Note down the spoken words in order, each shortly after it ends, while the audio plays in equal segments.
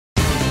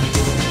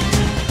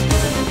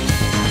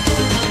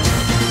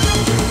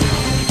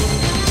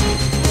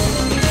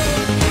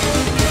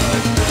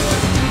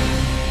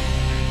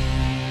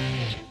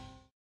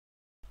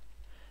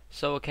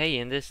So okay,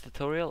 in this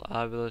tutorial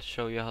I will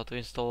show you how to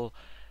install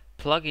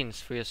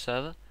plugins for your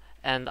server,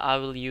 and I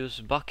will use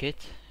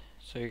Bucket.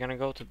 So you're gonna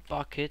go to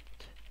bucket.org,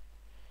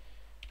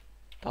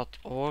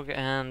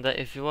 and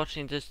if you're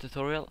watching this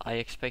tutorial, I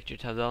expect you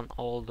to have done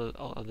all the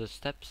other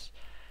steps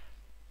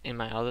in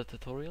my other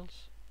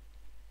tutorials.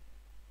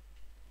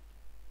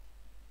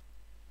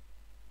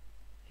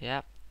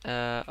 Yeah.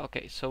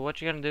 Okay, so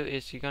what you're gonna do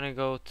is you're gonna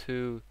go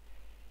to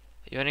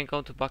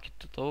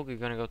bucket.org. You're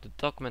gonna go to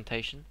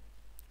documentation.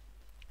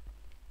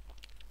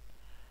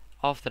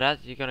 After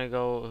that, you're gonna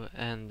go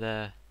and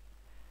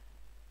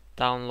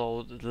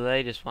download the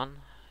latest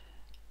one.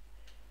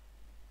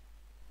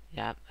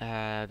 Yeah,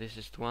 this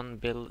is the one,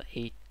 build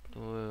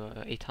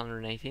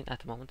 818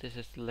 at the moment. This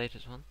is the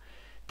latest one.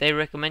 They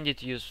recommend you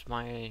to use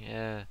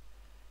my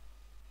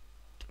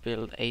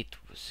build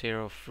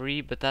 803,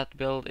 but that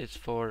build is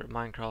for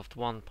Minecraft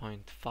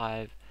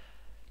 1.5.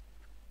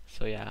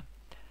 So yeah,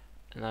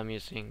 and I'm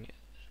using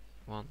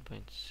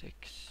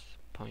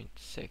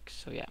 1.6.6.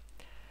 So yeah,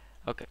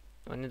 okay.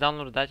 When you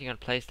download that, you're gonna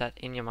place that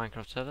in your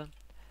Minecraft server,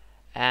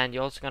 and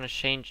you're also gonna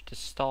change the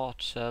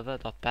start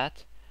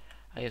server.bat.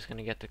 I'm just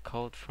gonna get the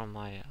code from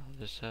my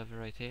other server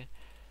right here.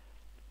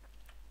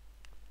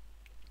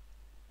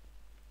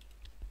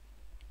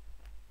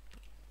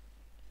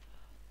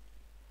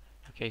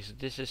 Okay, so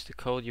this is the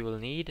code you will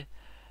need.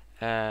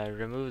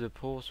 Remove the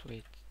pause.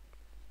 Wait,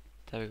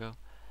 there we go.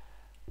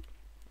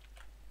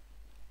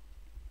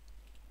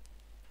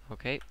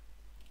 Okay,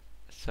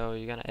 so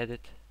you're gonna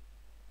edit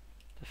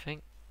the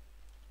thing,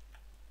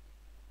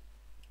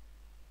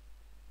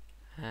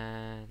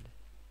 and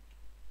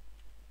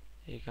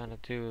you're gonna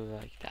do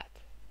like that.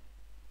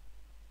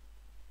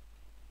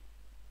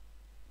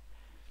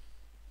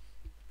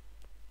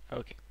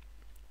 Okay,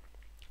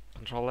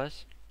 Control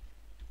S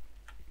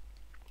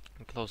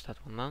and close that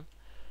one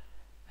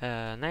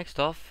down. Next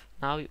off,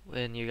 now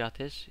when you got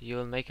this, you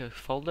will make a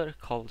folder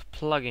called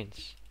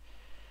plugins.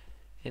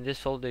 In this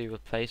folder you will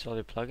place all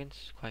your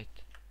plugins.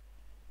 Quite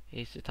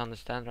easy to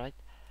understand, right?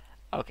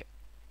 Okay,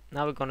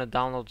 now we're gonna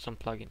download some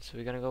plugins. So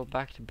we're gonna go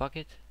back to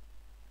bucket.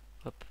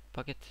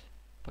 Bucket.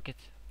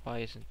 Why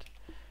isn't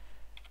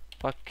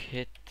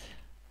bucket.org?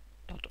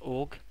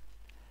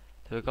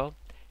 There we go.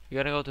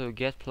 You're gonna go to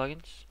get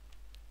plugins,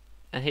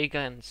 and here you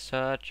can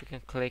search. You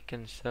can click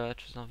and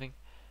search or something.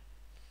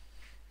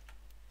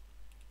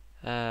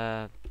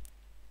 I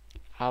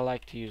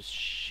like to use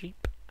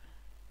sheep.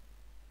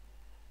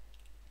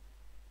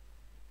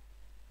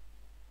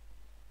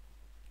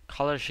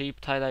 Color sheep,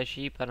 tie-dye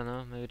sheep, I don't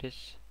know, maybe it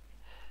is.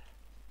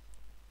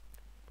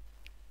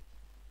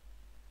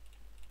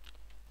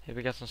 Here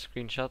we got some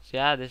screenshots.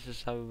 Yeah, this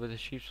is how the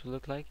sheep will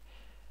look like.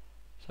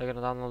 So I'm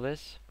gonna download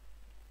this.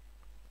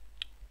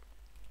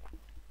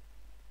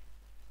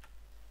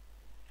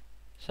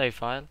 Save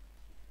file.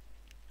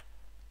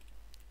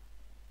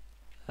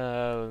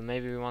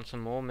 Maybe we want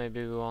some more.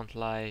 Maybe we want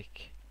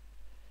like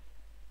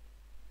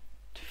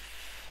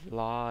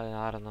fly.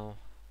 I don't know.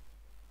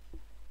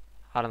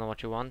 I don't know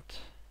what you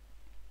want.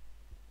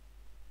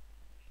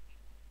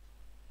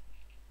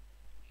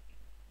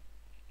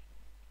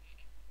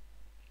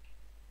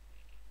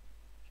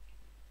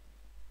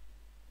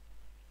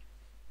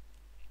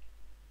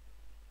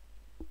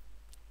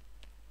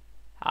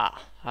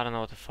 I don't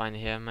know what to find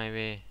here.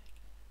 Maybe.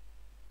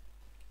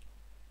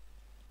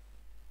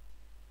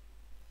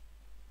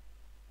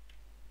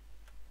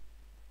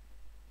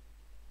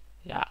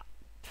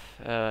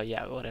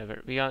 Yeah,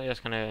 whatever. We are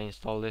just gonna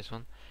install this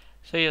one.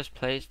 So you just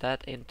place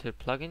that into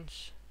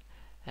plugins,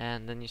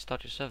 and then you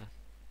start your server.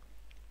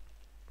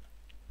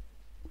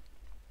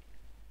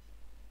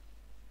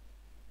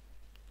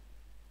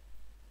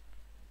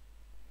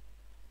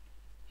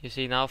 You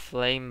see now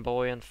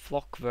Flamboyant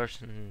Flock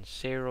version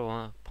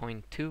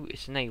 0.2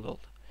 is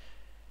enabled.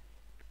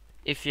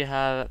 If you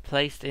have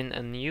placed in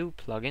a new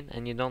plugin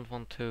and you don't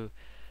want to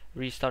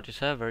restart your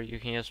server, you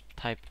can just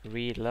type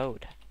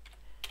reload.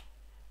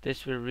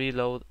 This will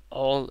reload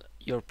all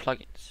your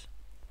plugins.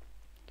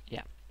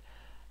 Yeah.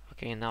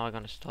 Okay, now I'm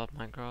gonna start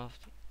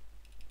Minecraft.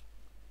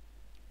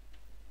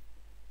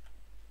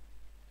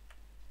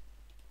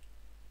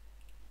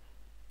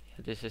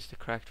 Yeah, this is the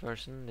cracked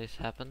version. This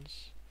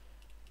happens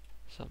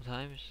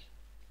sometimes.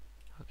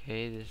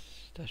 Okay,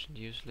 this doesn't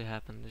usually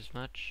happen this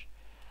much.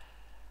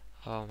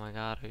 Oh my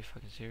god, are you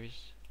fucking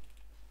serious?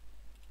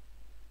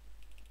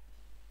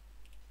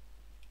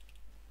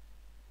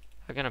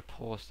 I'm gonna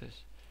pause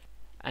this.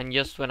 And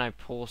just when I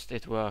paused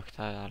it worked.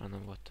 I don't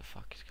know what the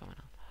fuck is going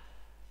on.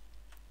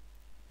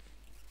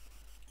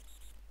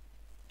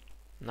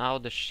 Now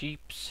the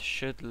sheeps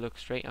should look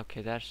straight.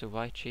 Okay, that's the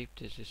white sheep.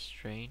 This is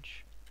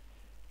strange.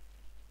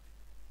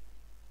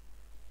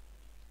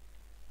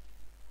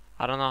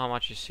 I don't know how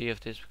much you see of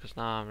this because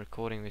now I'm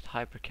recording with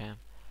Hypercam,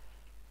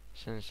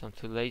 since I'm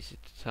too lazy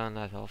to turn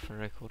that off and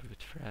record with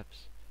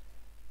Fraps.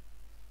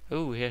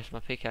 Oh, here's my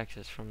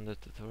pickaxes from the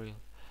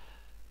tutorial.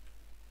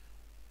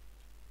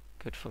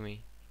 Good for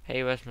me.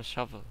 Hey, where's my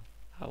shovel?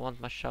 I want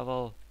my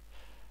shovel.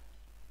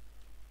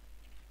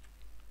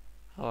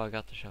 Oh, I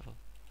got the shovel.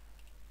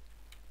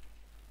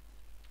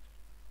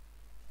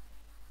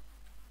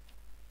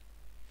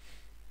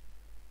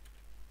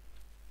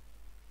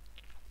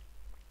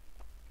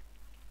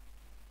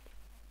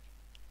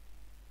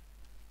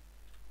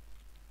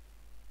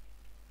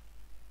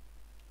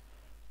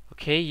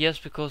 Okay, yes,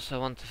 because I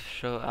want to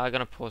show. I'm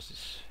gonna pause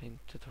this in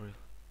tutorial.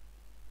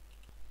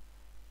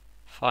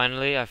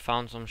 Finally, I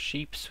found some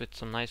sheeps with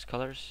some nice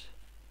colors.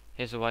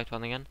 Here's a white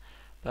one again,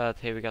 but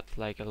here we got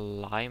like a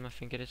lime, I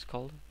think it is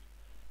called.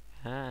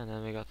 And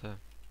then we got a,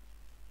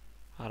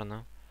 I don't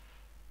know.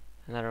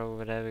 And then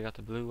over there we got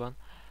the blue one.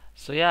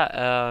 So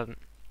yeah,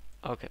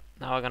 okay.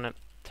 Now I'm gonna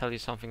tell you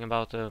something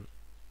about the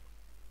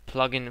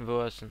plugin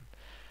version.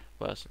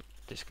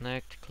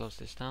 Disconnect. Close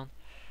this down.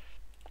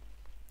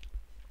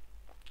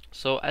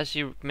 So as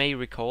you may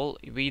recall,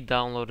 we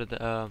downloaded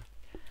a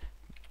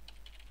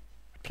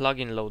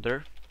plugin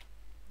loader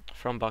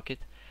from Bucket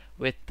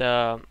with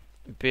the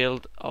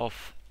build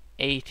of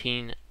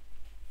 818,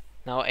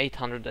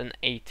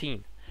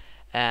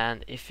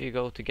 and if you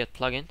go to get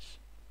plugins,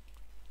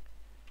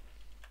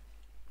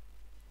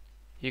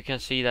 you can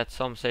see that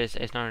some says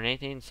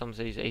 818, some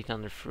says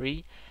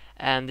 803,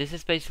 and this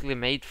is basically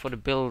made for the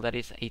build that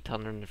is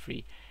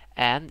 803.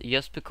 And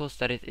just because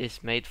that it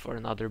is made for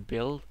another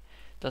build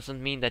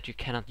doesn't mean that you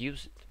cannot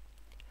use it.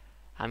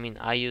 I mean,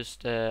 I use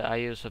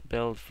a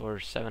build for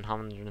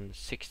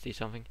 760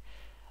 something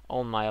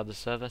on my other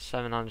server,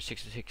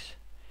 766.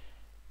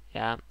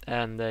 Yeah,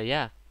 and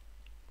yeah.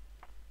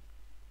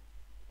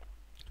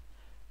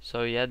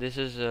 So yeah, this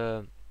is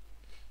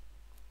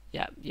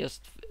yeah,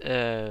 just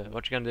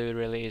what you're gonna do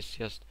really is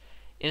just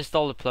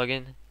install the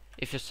plugin.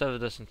 If your server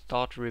doesn't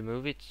start,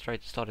 remove it. Try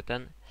to start it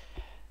then.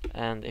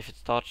 And if it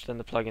starts, then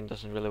the plugin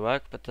doesn't really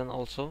work. But then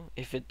also,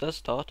 if it does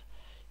start,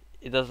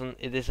 it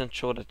isn't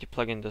sure that your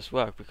plugin does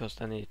work, because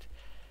then it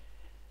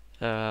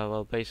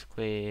well,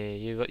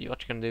 basically what you're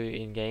gonna do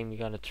in game, you're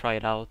gonna try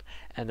it out,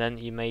 and then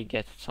you may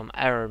get some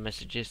error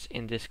messages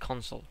in this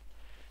console.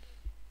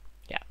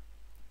 Yeah.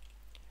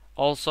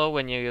 Also,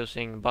 when you're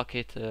using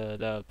Bucket,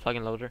 the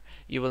plugin loader,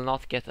 you will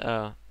not get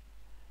a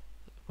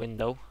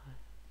window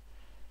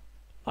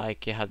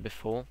like you had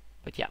before.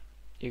 But yeah,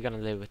 you're gonna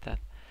live with that.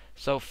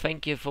 So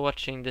thank you for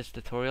watching this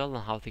tutorial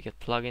on how to get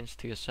plugins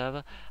to your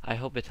server. I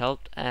hope it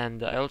helped,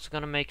 and I'm also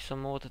gonna make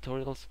some more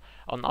tutorials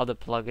on other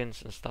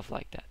plugins and stuff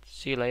like that.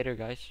 See you later,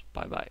 guys.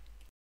 Bye bye.